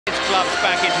gloves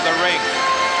back into the ring.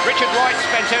 Richard White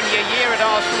spent only a year at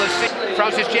Arsenal as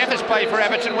Francis Jeffers played for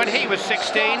Everton when he was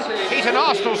 16. He's an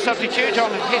Arsenal substitute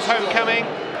on his homecoming.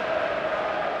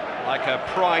 Like a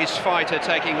prize fighter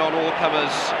taking on all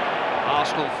comers,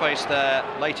 Arsenal face their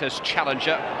latest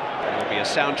challenger. It will be a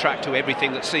soundtrack to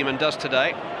everything that Seaman does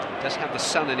today. He does have the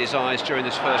sun in his eyes during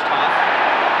this first half.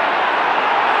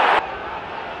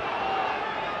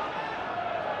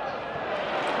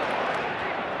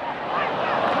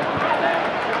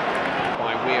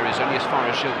 Is only as far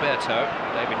as Gilberto.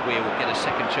 David Weir will get a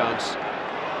second chance.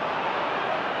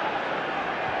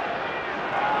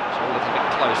 So a little bit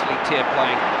close. Leitier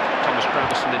playing Thomas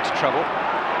Gravison into trouble.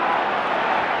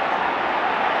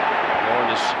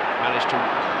 Lauren has managed to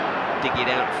dig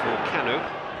it out for Canu.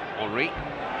 Henry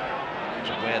was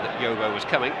aware that Yobo was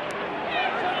coming.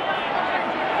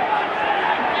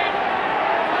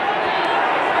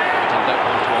 Everton don't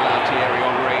want to allow Thierry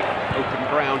Henry open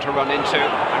ground to run into.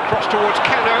 Cross towards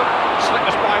Canu,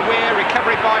 slippers by Weir,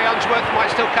 recovery by Unsworth,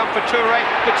 might still come for Toure,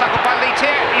 good tackle by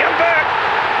Leitier, Ljungberg!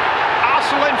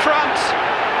 Arsenal in front,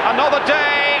 another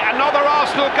day, another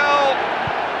Arsenal goal.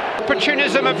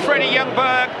 Opportunism of Freddie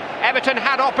Ljungberg. Everton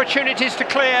had opportunities to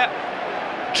clear.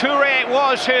 Toure it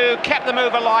was who kept the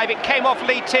move alive, it came off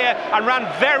Leitier and ran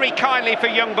very kindly for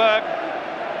Ljungberg.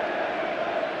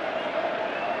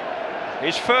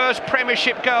 His first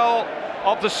Premiership goal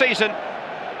of the season.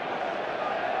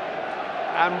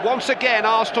 And once again,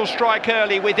 Arsenal strike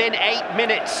early within 8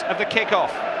 minutes of the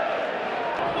kick-off.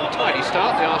 A tidy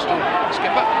start, the Arsenal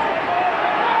skipper.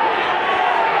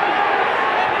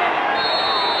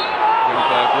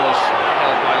 Ljungberg was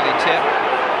held by Leitier.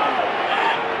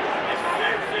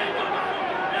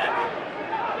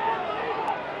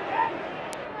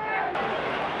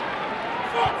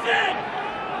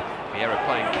 Vieira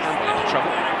playing Campbell into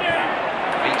trouble.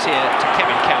 Leitier to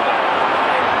Kevin Campbell.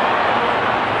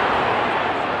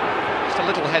 A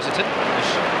little hesitant,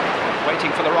 waiting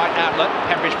for the right outlet.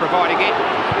 Pembridge providing it.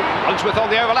 Unsworth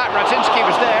on the overlap. Radzinski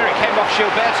was there. It came off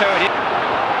Gilberto.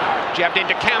 Jabbed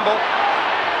into Campbell.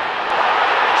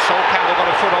 Sol Campbell got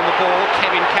a foot on the ball.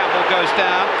 Kevin Campbell goes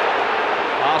down.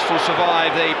 Arsenal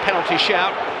survive the penalty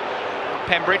shout.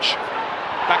 Pembridge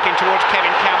back in towards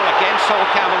Kevin Campbell again. Sol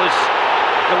Campbell is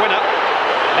the winner.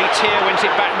 Leitier wins it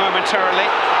back momentarily.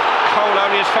 Cole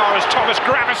only as far as Thomas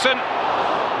Gravison.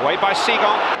 Away by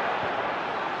Seagon.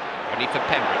 For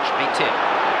Pembridge, Leitier.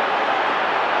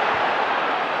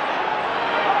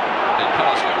 And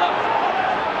Carsley.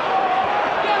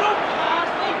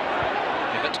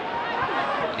 Pivot.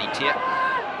 Leitier.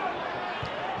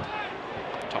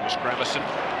 Thomas Gravison.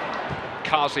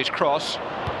 Carsley's cross.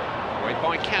 Away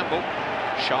by Campbell.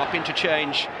 Sharp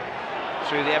interchange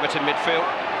through the Everton midfield.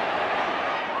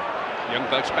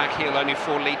 Ljungberg's back heel only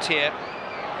for Leitier.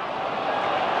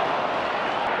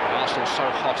 Arsenal so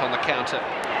hot on the counter.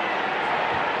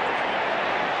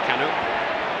 Canu.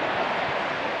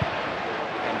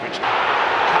 Pembridge.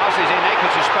 Carsley's in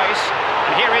acres of space.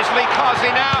 And here is Lee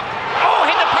Carsley now. Oh,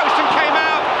 hit the post and came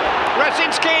out.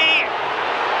 Radzinski.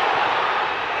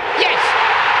 Yes!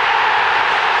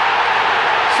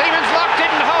 Seaman's luck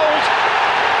didn't hold.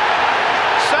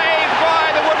 Saved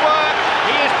by the woodwork.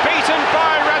 He is beaten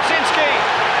by Radzinski.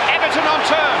 Everton on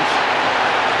terms.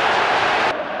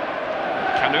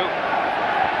 Canu.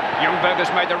 Ljungberg has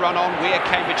made the run on, Weir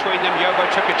came between them, Yobo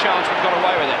took a chance but got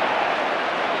away with it.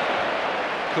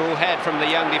 Cool head from the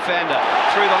young defender,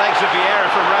 through the legs of Vieira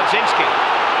from Radzinski.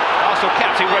 Arsenal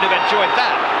captain would have enjoyed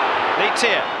that.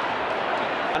 Leitier.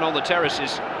 And on the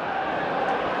terraces.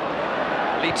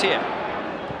 Leitier.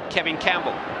 Kevin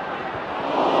Campbell.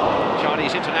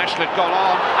 Chinese international had gone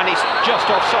on and he's just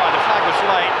offside, the flag was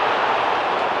late.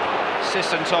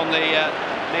 Assistant on the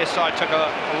near side took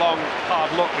a long, hard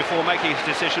look before making his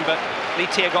decision, but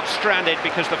Leitier got stranded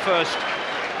because the first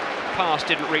pass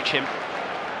didn't reach him.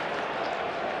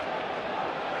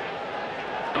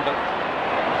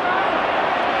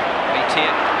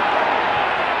 Leitier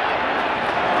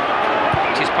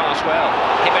beat his pass well.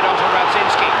 Hit it onto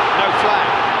Radzinski, no flag.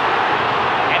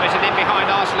 Everton in behind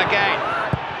Arsenal again.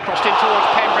 Crossed in towards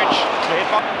Pembridge,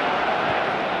 cleared by...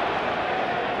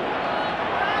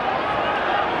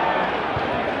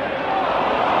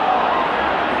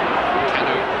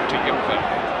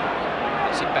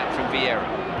 back from Vieira.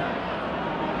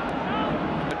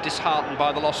 Disheartened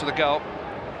by the loss of the goal.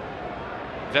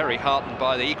 Very heartened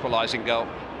by the equalising goal.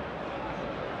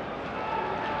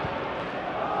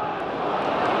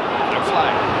 No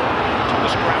flag.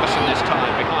 Thomas Gravison this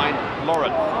time behind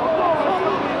Lauren.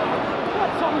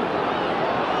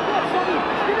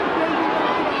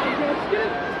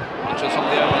 Unsworth on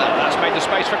the overlap. That's made the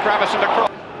space for Gravison to cross.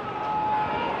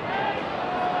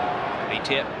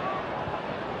 Littier.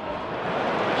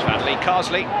 Van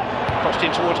Carsley, crossed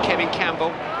in towards Kevin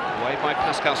Campbell, away by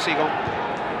Pascal Segon.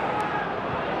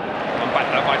 Gone back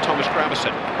though by Thomas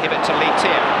Gravesen. Hibbert to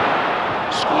Littier.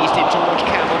 Squeezed in towards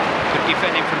Campbell. Good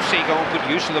defending from Segon. Good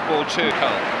use of the ball too,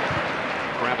 Carl.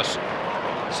 Gravesen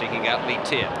seeking out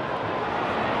Littier.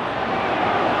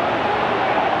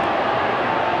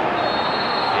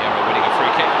 Vieira winning a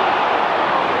free kick.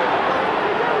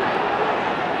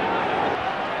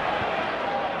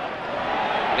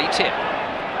 Littier.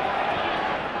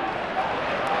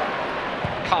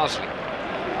 Carsley.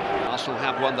 Arsenal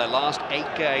have won their last 8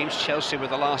 games. Chelsea were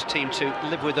the last team to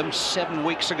live with them 7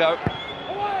 weeks ago.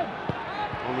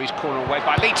 Henry's corner away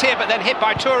by Littier, but then hit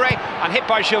by Touré and hit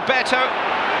by Gilberto.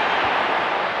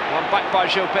 One back by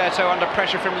Gilberto under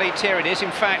pressure from Littier. It is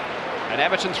in fact an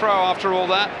Everton throw after all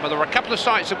that, but there were a couple of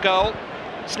sights of goal.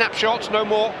 Snapshots, no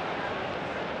more.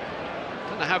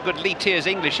 Don't know how good Littier's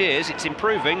English is. It's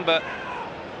improving, but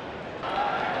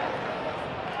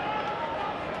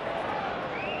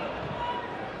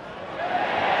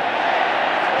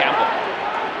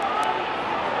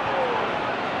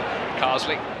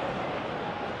Carsley.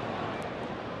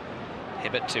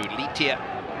 Hibbert to Littier.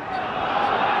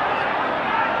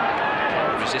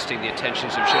 Resisting the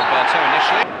attentions of Gilberto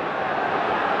initially.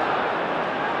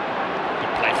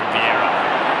 Good play from Vieira.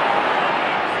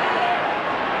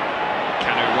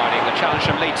 Cano riding the challenge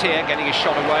from Littier, getting his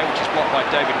shot away, which is blocked by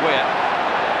David Weir.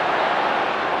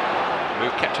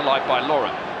 Move kept alive by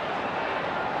Laurent.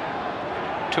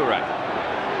 Touré.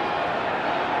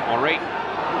 Henry,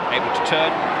 able to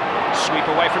turn. Sweep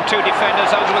away from 2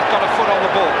 defenders. Unsworth got a foot on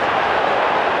the ball.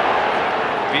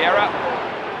 Vieira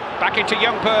back into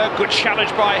Ljungberg. Good challenge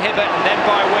by Hibbert and then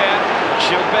by Weir.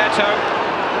 Gilberto.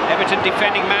 Everton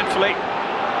defending manfully.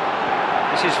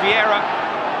 This is Vieira.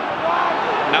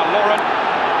 Now Laurent.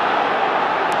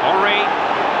 Henry.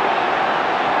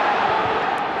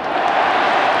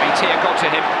 Littier got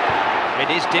to him. It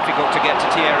is difficult to get to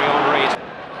Thierry Henry.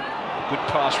 Good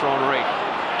pass for Henry.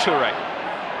 Touré.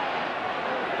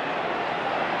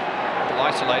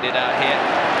 Isolated out here.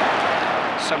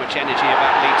 So much energy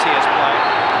about Littier's play.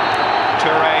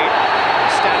 Touré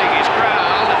standing his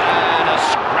ground, and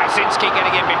Krasinski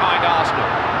getting in behind Arsenal.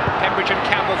 Pembridge and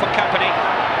Campbell for company.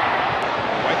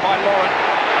 Away by Laurent,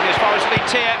 and as far as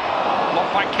Littier,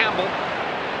 blocked by Campbell.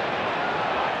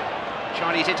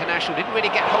 Chinese international didn't really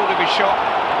get hold of his shot.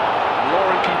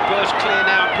 Laurent can burst clear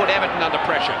now and put Everton under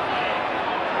pressure.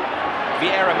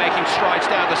 Vieira making strides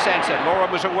down the centre. Laurent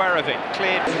was aware of it.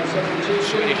 Cleared.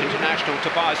 Swedish international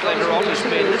Tobias Linderoth has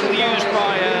been little used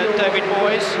by David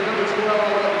Moyes.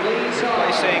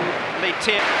 Replacing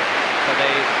Littier for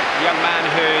the young man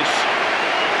whose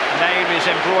name is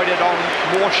embroidered on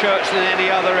more shirts than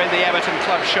any other in the Everton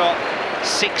club shop.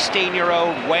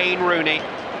 16-year-old Wayne Rooney.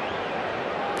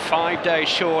 5 days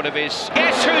short of his...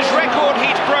 Guess whose record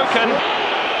he's broken?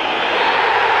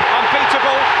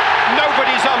 Unbeatable.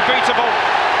 Nobody's unbeatable.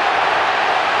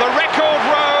 The record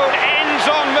road ends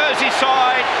on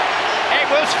Merseyside.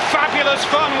 It was fabulous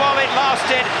fun while it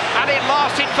lasted, and it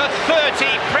lasted for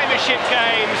 30 Premiership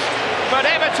games. But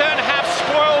Everton have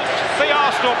spoilt the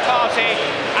Arsenal party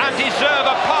and deserve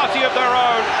a party of their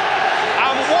own.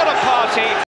 And what a party!